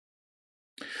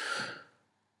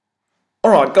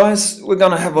Alright guys, we're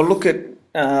going to have a look at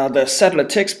the Sadler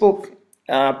textbook,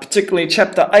 particularly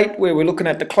chapter 8 where we're looking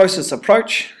at the closest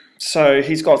approach. So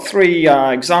he's got three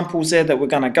examples there that we're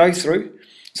going to go through.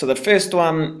 So the first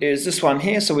one is this one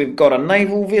here. So we've got a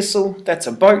naval vessel, that's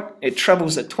a boat. It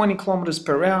travels at 20 kilometers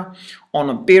per hour on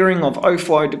a bearing of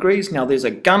 040 degrees. Now there's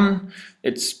a gun,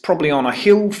 it's probably on a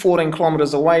hill 14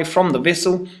 kilometers away from the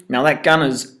vessel. Now that gun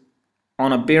is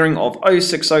on a bearing of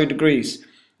 060 degrees.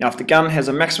 Now if the gun has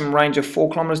a maximum range of 4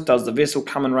 kilometers, does the vessel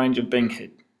come in range of being hit?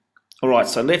 Alright,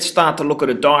 so let's start to look at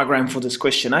a diagram for this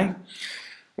question, eh?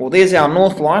 Well, there's our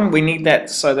north line. We need that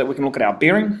so that we can look at our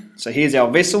bearing. So here's our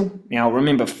vessel. Now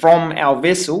remember, from our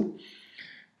vessel,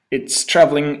 it's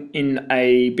travelling in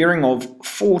a bearing of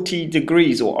 40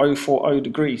 degrees or 040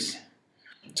 degrees.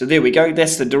 So there we go.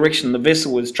 That's the direction the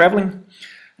vessel is travelling.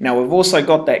 Now we've also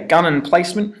got that gun in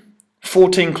placement,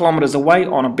 14 kilometers away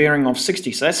on a bearing of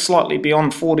 60. So that's slightly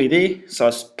beyond 40 there. So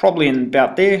it's probably in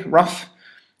about there, rough.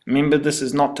 Remember, this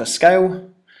is not to scale.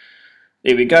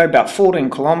 There we go, about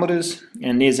 14 kilometers,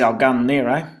 and there's our gun there,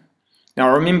 eh?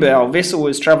 Now remember, our vessel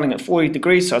is travelling at 40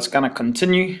 degrees, so it's going to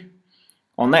continue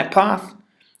on that path.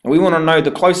 And we want to know the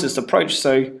closest approach,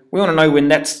 so we want to know when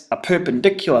that's a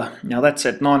perpendicular. Now that's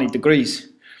at 90 degrees.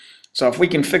 So if we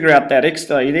can figure out that x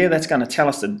value there, that's going to tell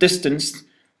us the distance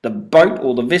the boat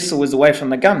or the vessel is away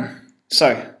from the gun.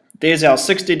 So there's our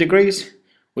 60 degrees,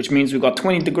 which means we've got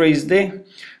 20 degrees there.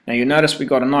 Now you notice we've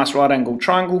got a nice right angle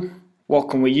triangle. What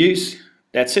can we use?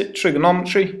 That's it,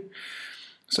 trigonometry.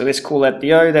 So let's call that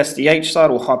the O, that's the H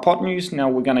side or hypotenuse. Now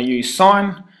we're going to use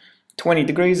sine. 20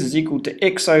 degrees is equal to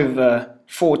x over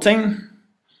 14.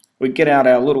 We get out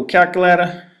our little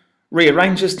calculator,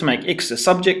 rearrange this to make x the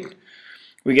subject.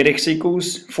 We get x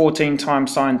equals 14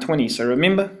 times sine 20. So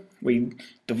remember, we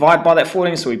divide by that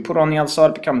 14, so we put on the other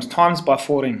side, it becomes times by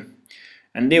 14.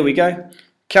 And there we go.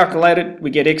 Calculate it, we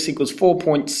get x equals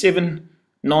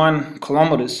 4.79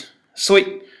 kilometers.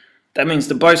 Sweet. That means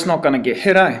the boat's not going to get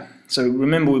hit, eh? So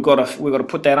remember, we've got to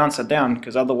put that answer down,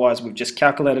 because otherwise we've just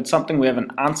calculated something, we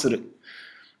haven't answered it.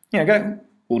 There you go.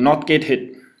 Will not get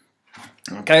hit.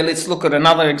 Okay, let's look at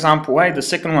another example, eh? The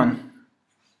second one.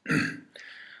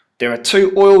 There are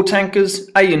two oil tankers,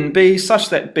 A and B, such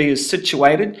that B is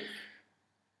situated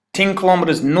 10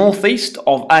 kilometers northeast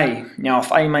of A. Now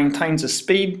if A maintains a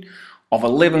speed of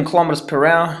 11 kilometers per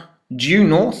hour due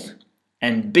north,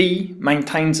 and B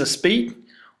maintains a speed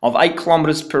of 8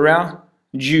 kilometers per hour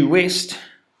due west,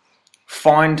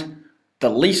 find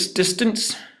the least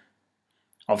distance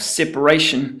of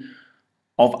separation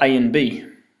of A and B.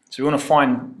 So we want to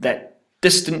find that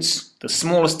distance, the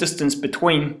smallest distance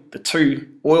between the two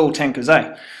oil tankers,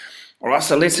 eh? Alright,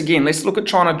 so let's look at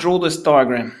trying to draw this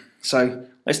diagram. So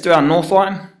let's do our north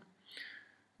line.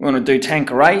 We're going to do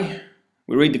tanker A.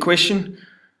 We read the question.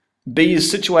 B is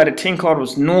situated 10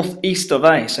 kilometers northeast of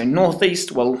A. So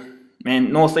northeast, well,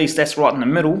 man, northeast, that's right in the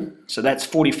middle, so that's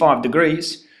 45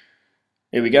 degrees.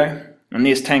 There we go. And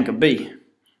there's tanker B.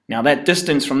 Now that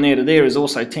distance from there to there is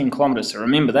also 10 kilometers, so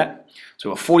remember that. So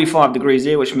we've got 45 degrees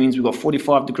there, which means we've got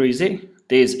 45 degrees there.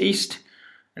 There's east,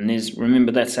 and there's,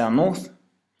 remember, that's our north.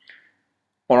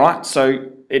 Alright, so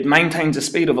it maintains a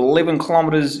speed of 11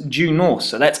 kilometers due north,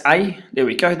 so that's A. There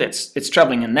we go, it's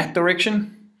traveling in that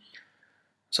direction.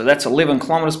 So that's 11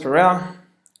 kilometers per hour.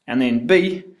 And then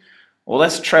B, well,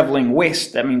 that's traveling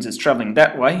west. That means it's traveling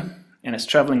that way, and it's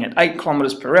traveling at 8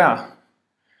 kilometers per hour.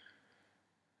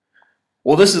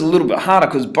 Well, this is a little bit harder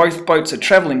because both boats are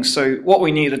traveling. So what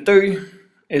we need to do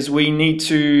is we need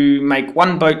to make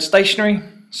one boat stationary.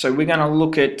 So we're going to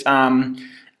look at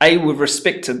A with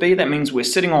respect to B. That means we're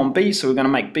sitting on B, so we're going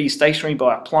to make B stationary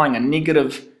by applying a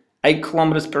negative 8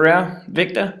 kilometers per hour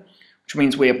vector, which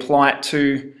means we apply it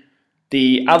to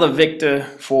the other vector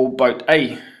for boat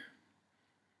A.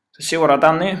 So see what I've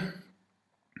done there?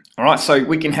 Alright, so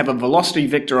we can have a velocity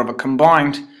vector of a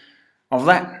combined of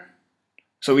that.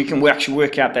 So we can actually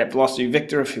work out that velocity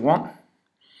vector if you want.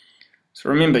 So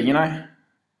remember, you know,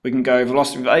 we can go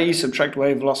velocity of A, subtract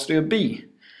away velocity of B.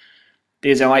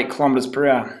 There's our 8 kilometers per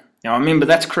hour. Now remember,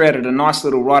 that's created a nice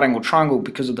little right angle triangle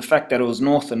because of the fact that it was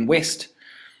north and west.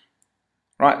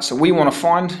 Right, so we want to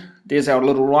find, there's our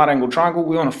little right angle triangle,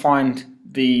 we want to find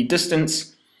the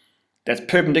distance, that's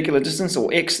perpendicular distance,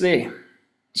 or x there.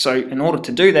 So in order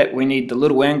to do that, we need the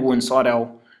little angle inside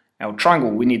our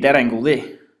triangle. We need that angle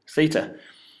there, theta.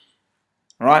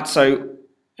 Alright, so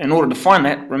in order to find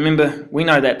that, remember, we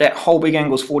know that that whole big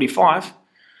angle is 45.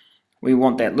 We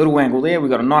want that little angle there. We've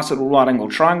got a nice little right angle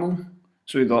triangle.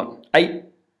 So we've got 8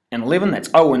 and 11, that's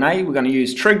O and A. We're going to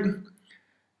use trig.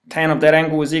 Tan of that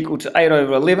angle is equal to 8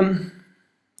 over 11.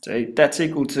 So that's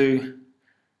equal to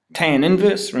tan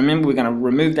inverse. Remember, we're going to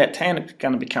remove that tan. It's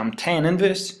going to become tan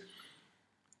inverse.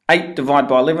 8 divided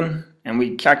by 11, and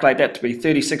we calculate that to be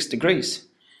 36 degrees.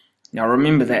 Now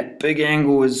remember, that big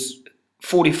angle is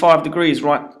 45 degrees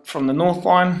right from the north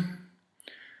line.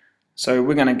 So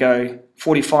we're going to go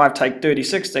 45 take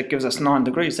 36, that gives us 9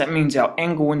 degrees. That means our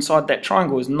angle inside that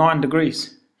triangle is 9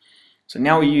 degrees. So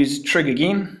now we use trig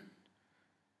again.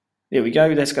 There we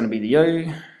go, that's going to be the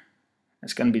O,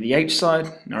 that's going to be the H side.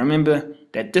 Now remember,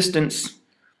 that distance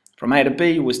from A to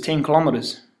B was 10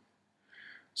 kilometers.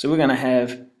 So we're going to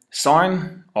have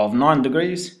sine of 9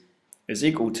 degrees is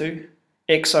equal to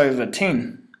x over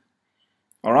 10.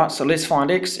 Alright, so let's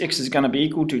find x. X is going to be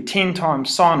equal to 10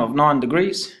 times sine of 9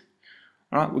 degrees.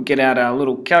 Alright, we'll get out our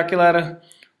little calculator,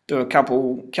 do a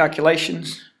couple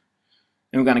calculations,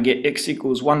 and we're going to get x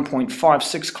equals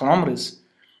 1.56 kilometers.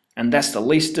 And that's the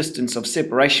least distance of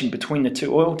separation between the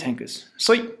two oil tankers.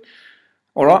 Sweet.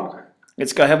 Alright,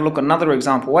 let's go have a look at another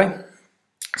example,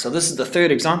 So this is the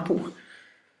third example.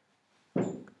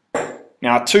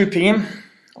 Now at 2 p.m.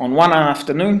 on one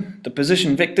afternoon, the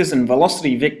position vectors and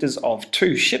velocity vectors of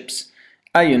two ships,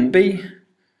 A and B,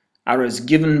 are as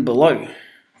given below.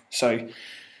 So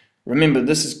remember,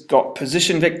 this has got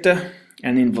position vector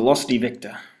and then velocity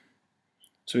vector.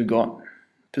 So we've got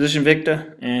position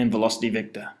vector and velocity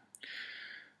vector.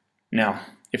 Now,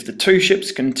 if the two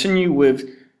ships continue with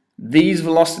these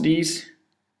velocities,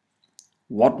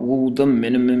 what will the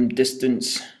minimum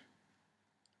distance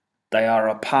they are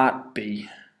apart be?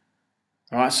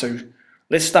 Alright, so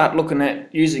let's start looking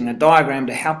at using a diagram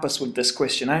to help us with this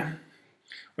question,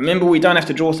 Remember, we don't have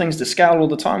to draw things to scale all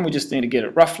the time, we just need to get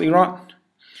it roughly right.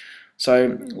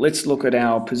 So let's look at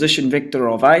our position vector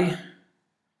of A.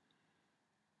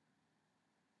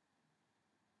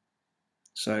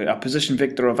 So our position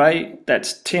vector of A,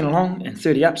 that's 10 along and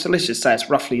 30 up, so let's just say it's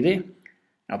roughly there.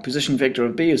 Our position vector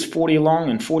of B is 40 along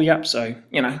and 40 up, so,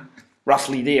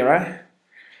 roughly there,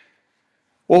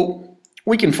 Well,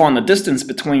 we can find the distance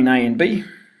between A and B.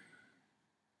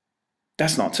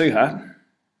 That's not too hard,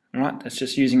 right? That's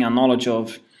just using our knowledge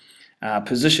of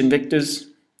position vectors.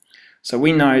 So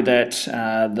we know that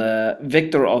the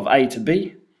vector of A to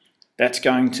B, that's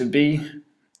going to be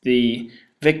the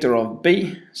vector of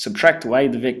B, subtract away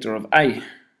the vector of A.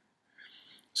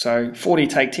 So 40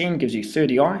 take 10 gives you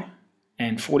 30i,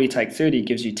 and 40 take 30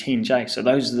 gives you 10j. So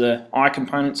those are the I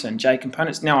components and j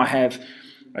components. Now I have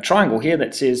a triangle here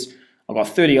that says I've got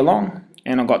 30 along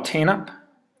and I've got 10 up.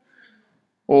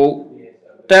 Well,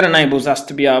 that enables us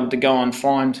to be able to go and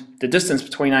find the distance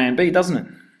between A and B, doesn't it?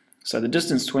 So the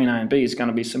distance between A and B is going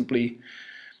to be simply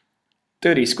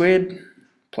 30 squared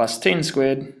plus 10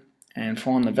 squared, and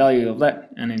find the value of that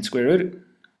and then square root it.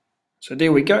 So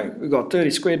there we go, we've got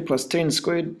 30 squared plus 10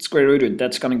 squared, square rooted.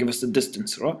 That's going to give us the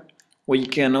distance, right? We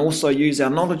can also use our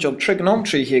knowledge of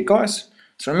trigonometry here, guys.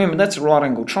 So remember, that's a right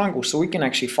angle triangle, so we can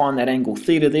actually find that angle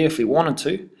theta there if we wanted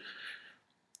to.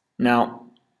 Now,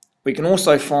 we can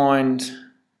also find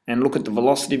and look at the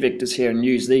velocity vectors here and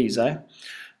use these,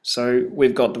 So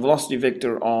we've got the velocity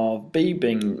vector of B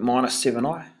being minus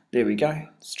 7i. There we go,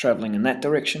 it's travelling in that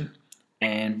direction.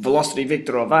 And velocity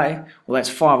vector of A, well, that's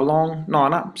 5 along,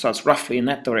 9 up, so it's roughly in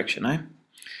that direction,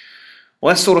 Well,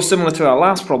 that's sort of similar to our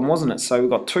last problem, wasn't it? So we've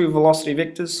got two velocity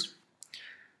vectors.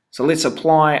 So let's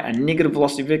apply a negative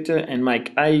velocity vector and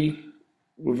make A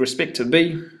with respect to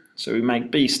B. So we make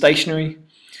B stationary.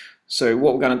 So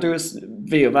what we're going to do is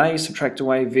V of A subtract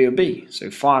away V of B. So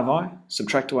 5i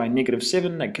subtract away negative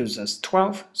 7, that gives us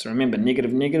 12. So remember,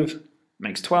 negative negative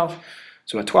makes 12.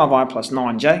 So we're 12i plus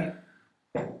 9j.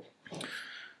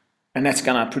 And that's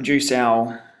going to produce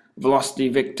our velocity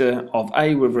vector of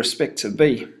A with respect to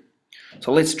B.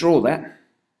 So let's draw that.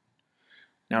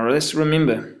 Now let's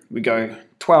remember, we go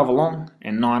 12 along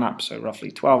and 9 up, so roughly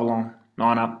 12 along,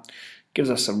 9 up, gives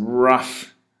us a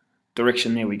rough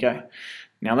direction. There we go.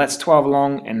 Now that's 12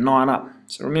 along and 9 up.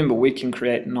 So remember, we can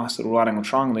create a nice little right angle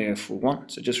triangle there if we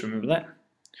want, so just remember that.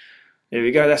 There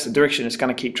we go, that's the direction it's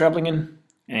going to keep travelling in,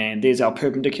 and there's our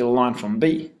perpendicular line from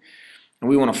B. And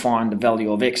we want to find the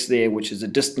value of x there, which is the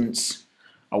distance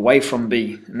away from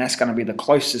B, and that's going to be the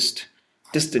closest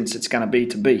distance it's going to be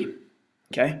to B.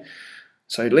 Okay,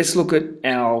 so let's look at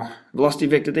our velocity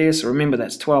vector there. So remember,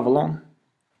 that's 12 along,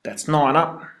 that's 9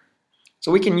 up.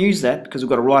 So we can use that because we've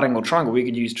got a right angle triangle. We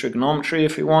could use trigonometry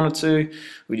if we wanted to.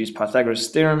 We'd use Pythagoras'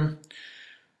 theorem.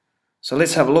 So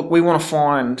let's have a look. We want to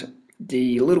find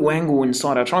the little angle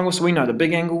inside our triangle. So we know the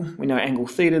big angle, we know angle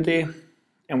theta there,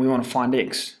 and we want to find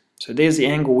x. So there's the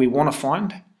angle we want to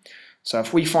find. So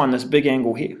if we find this big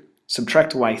angle here,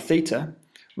 subtract away theta,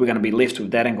 we're going to be left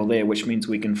with that angle there, which means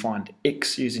we can find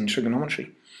x using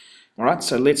trigonometry. Alright,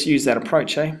 so let's use that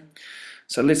approach, eh?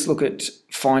 So let's look at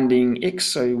finding x.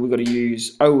 So we've got to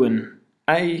use O and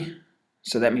A.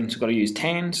 So that means we've got to use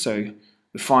tan. So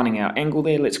we're finding our angle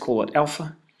there. Let's call it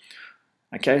alpha.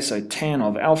 Okay, so tan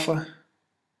of alpha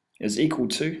is equal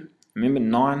to, remember,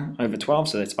 9 over 12.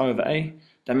 So that's O over A.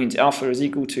 That means alpha is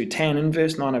equal to tan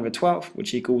inverse 9 over 12,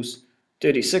 which equals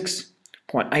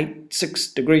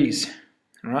 36.86 degrees.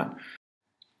 Alright.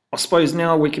 I suppose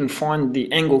now we can find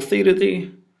the angle theta there.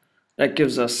 That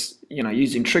gives us,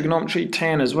 using trigonometry,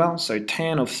 tan as well. So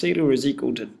tan of theta is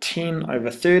equal to 10 over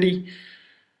 30.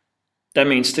 That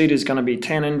means theta is going to be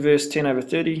tan inverse 10 over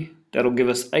 30. That'll give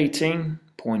us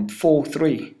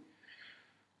 18.43.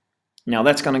 Now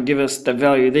that's going to give us the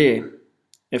value there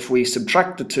if we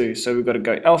subtract the two. So we've got to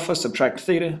go alpha, subtract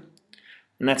theta.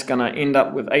 And that's going to end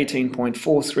up with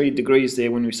 18.43 degrees there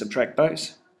when we subtract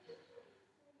those.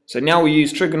 So now we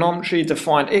use trigonometry to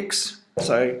find x.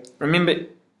 So remember,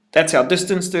 that's our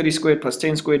distance, 30 squared plus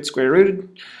 10 squared square rooted.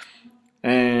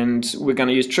 And we're going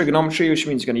to use trigonometry, which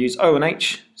means we're going to use O and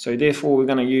H. So therefore we're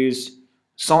going to use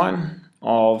sine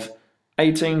of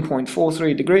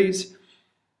 18.43 degrees.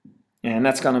 And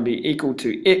that's going to be equal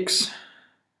to x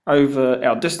over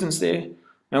our distance there.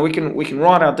 Now we can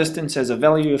write our distance as a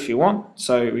value if you want.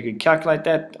 So we can calculate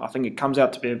that. I think it comes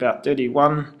out to be about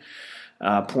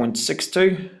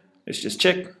 31.62. Let's just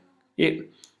check. Yep,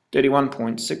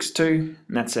 31.62, and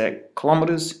that's at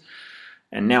kilometers.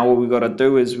 And now what we've got to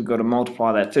do is we've got to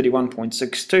multiply that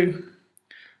 31.62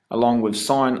 along with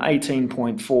sine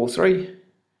 18.43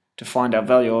 to find our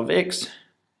value of x.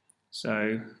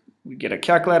 So we get a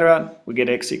calculator out, we get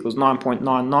x equals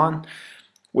 9.99,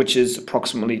 which is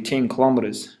approximately 10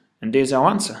 kilometers. And there's our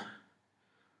answer.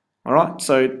 Alright,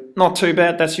 so not too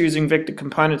bad. That's using vector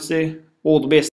components there. All the best.